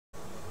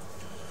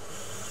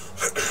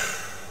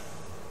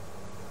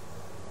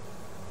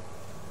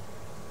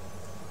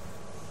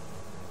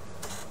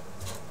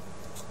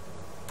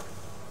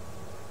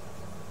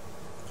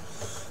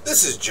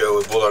This is Joe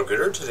with Bulldog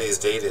Gritter. Today's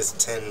date is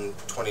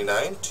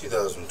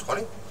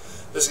 10/29/2020.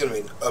 This is going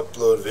to be an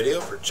upload video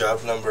for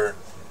job number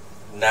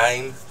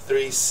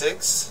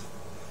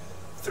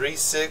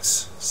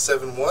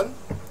 9363671.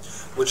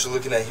 What you're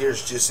looking at here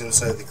is just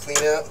inside the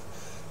cleanout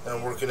that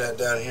I'm working at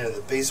down here in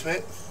the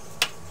basement.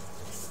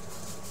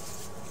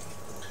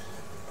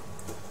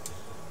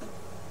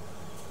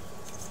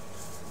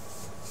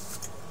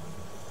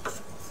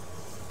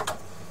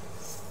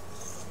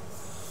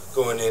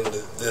 Going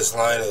into this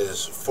line is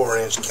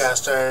 4-inch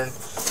cast iron,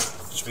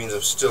 which means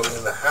I'm still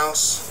in the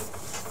house.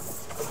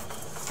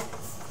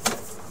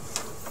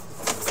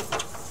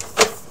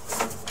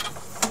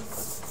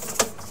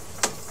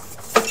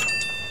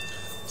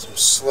 Some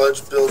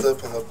sludge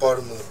buildup on the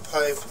bottom of the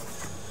pipe,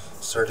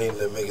 starting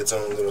to make its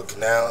own little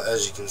canal,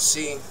 as you can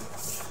see.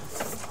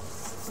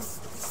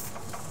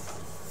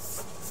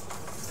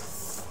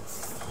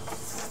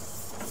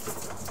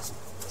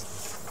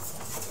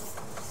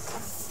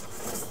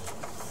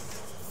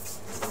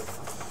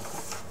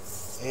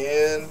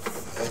 And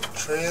a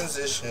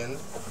transition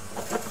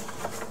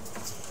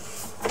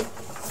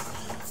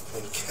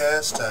from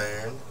cast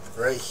iron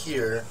right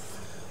here,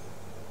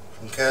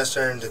 from cast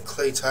iron to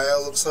clay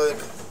tile, looks like.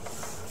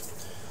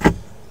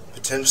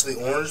 Potentially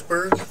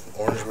Orangeburg.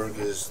 Orangeburg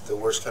is the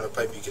worst kind of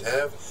pipe you could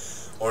have.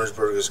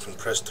 Orangeburg is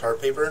compressed tar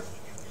paper.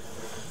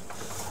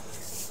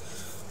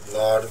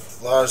 Lot of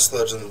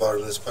sludge on the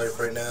bottom of this pipe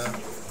right now.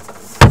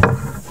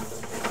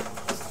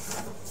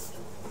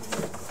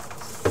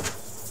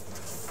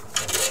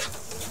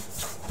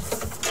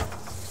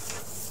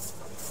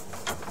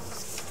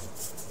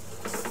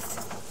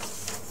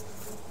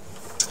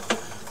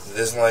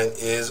 This line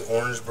is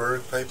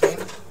Orangeburg piping.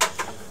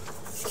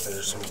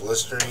 There's some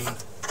blistering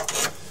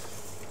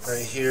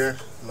right here.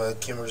 My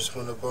camera just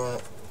went up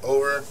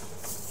over.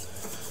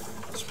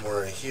 There's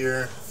more right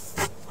here.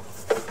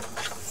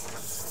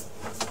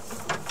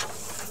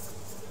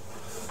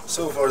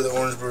 So far the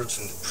Orangeburg's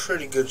in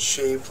pretty good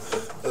shape,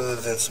 other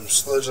than some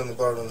sludge on the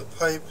bottom of the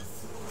pipe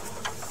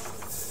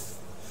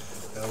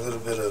and a little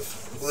bit of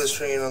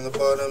blistering on the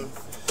bottom.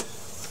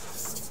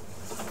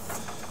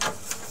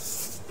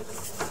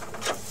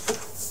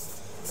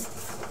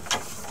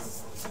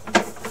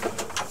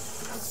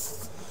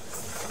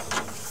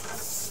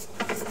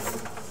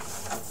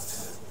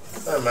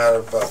 I'm at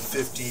about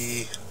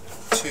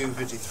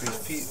 52-53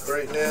 feet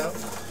right now.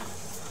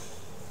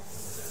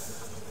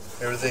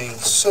 Everything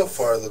so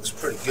far looks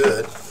pretty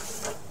good.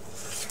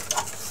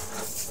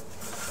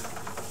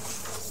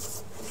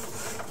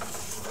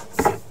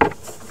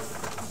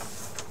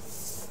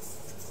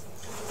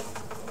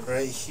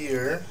 Right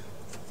here,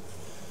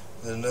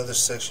 there's another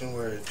section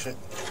where you can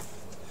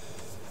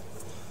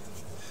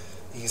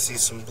see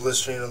some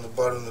blistering on the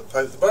bottom of the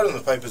pipe. The bottom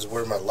of the pipe is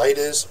where my light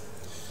is.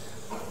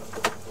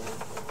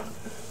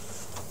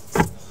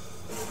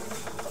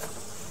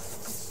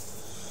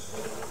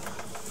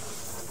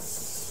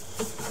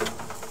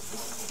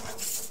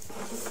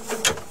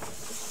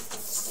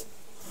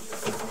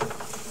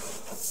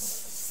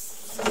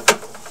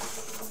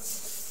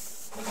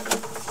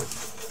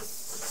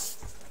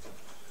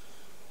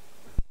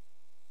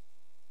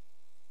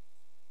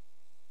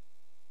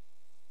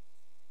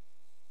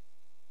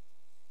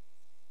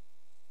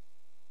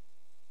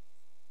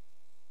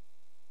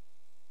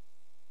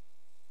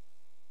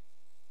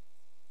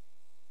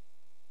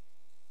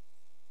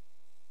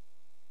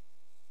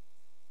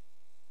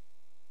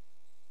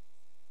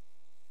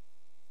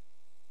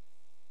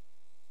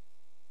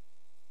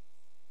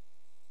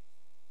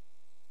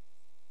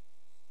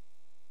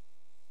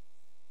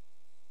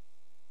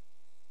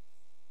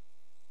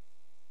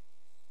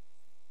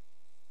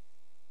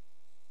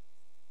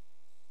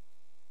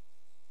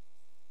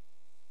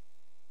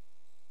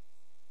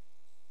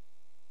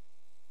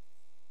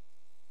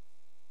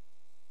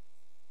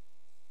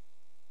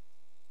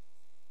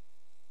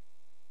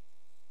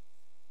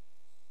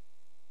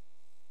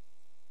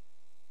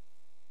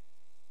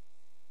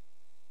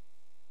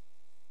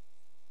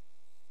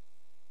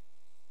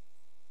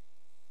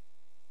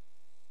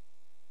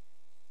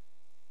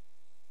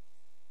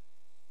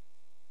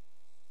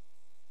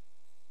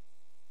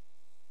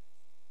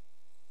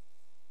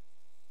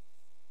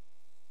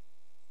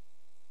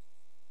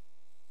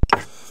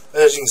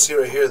 As you can see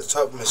right here at the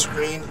top of my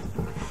screen,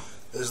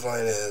 this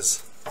line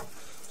has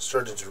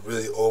started to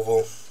really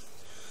oval.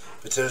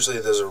 Potentially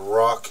there's a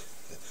rock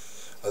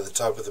at the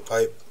top of the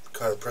pipe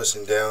kind of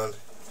pressing down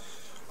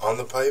on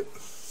the pipe.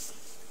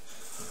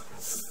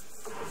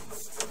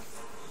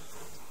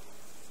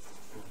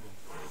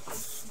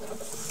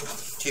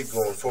 Keep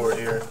going forward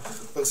here.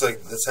 Looks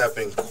like that's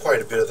happening quite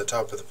a bit at the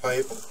top of the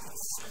pipe.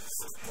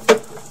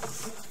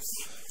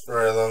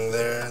 Right along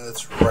there,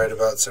 that's right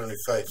about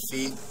 75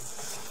 feet.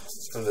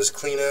 From this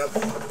cleanout.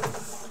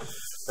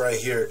 Right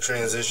here it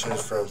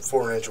transitions from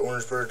 4-inch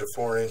Orangeburg to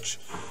 4-inch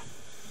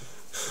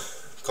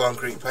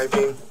concrete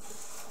piping,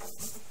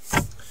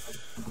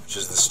 which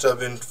is the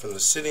stub end from the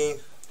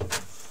city,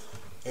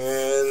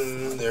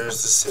 and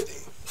there's the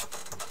city.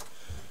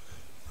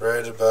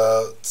 right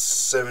about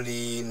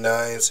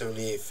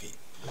 78 feet.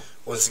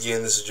 Once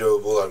again, this is Joe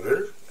Bulldog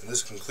Rooter, and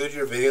this concludes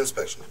your video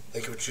inspection.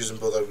 Thank you for choosing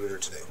Bulldog Rooter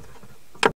today.